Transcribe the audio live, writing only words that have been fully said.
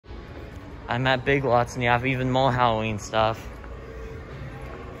I'm at Big Lots and you have even more Halloween stuff.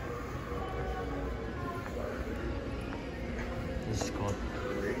 This is cool.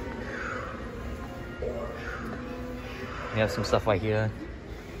 We have some stuff right here.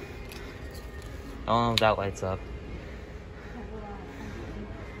 I don't know if that lights up.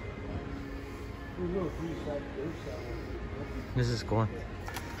 This is cool.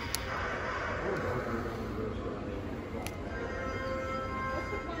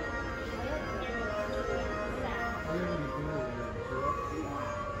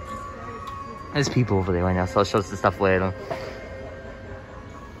 There's people over there right now, so I'll show us the stuff later.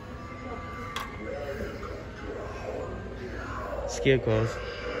 Scarecrows.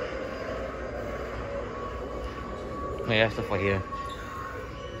 We have stuff right here.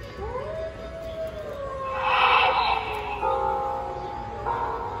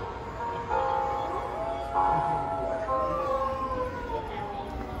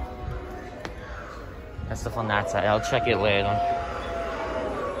 That's stuff on that side. I'll check it later.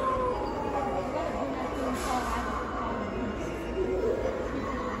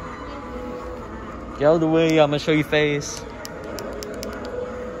 Get out of the way, I'm gonna show you face.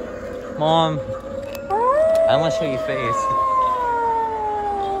 Mom, I wanna show you face.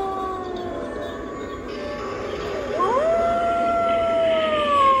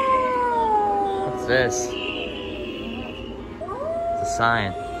 What's this? It's a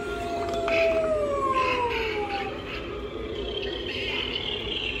sign.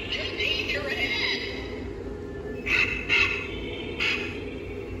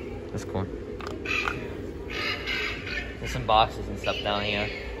 That's cool. There's some boxes and stuff down here.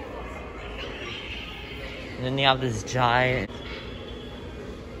 And then you have this giant...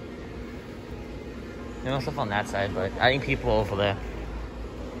 There's no stuff on that side, but I think people over there.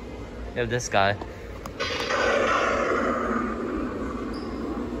 You have this guy.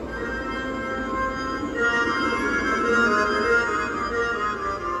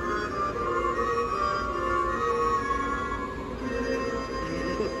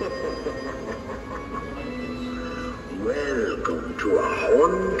 Welcome to a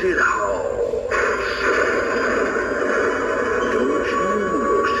haunted house. Don't you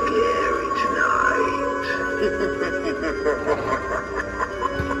look scary tonight?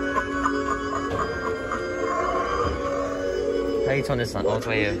 How do you turn this on? Oh, it's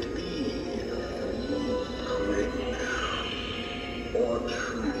right here.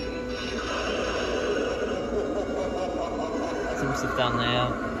 Some stuff down there.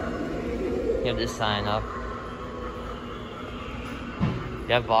 You have this sign up.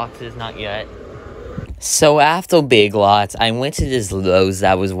 You have boxes, not yet. So after Big Lots, I went to this Lowe's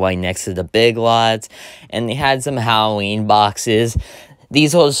that was right next to the Big Lots, and they had some Halloween boxes.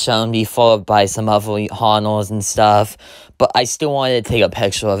 These were shown before by some other haunters and stuff, but I still wanted to take a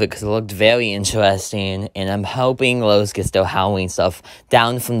picture of it because it looked very interesting, and I'm hoping Lowe's gets their Halloween stuff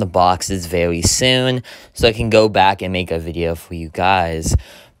down from the boxes very soon, so I can go back and make a video for you guys.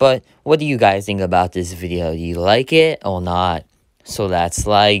 But what do you guys think about this video? Do you like it or not? So that's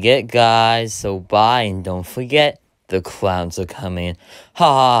like it, guys. So bye, and don't forget, the clowns are coming. Ha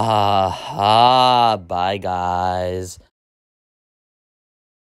ha ha ha. Bye, guys.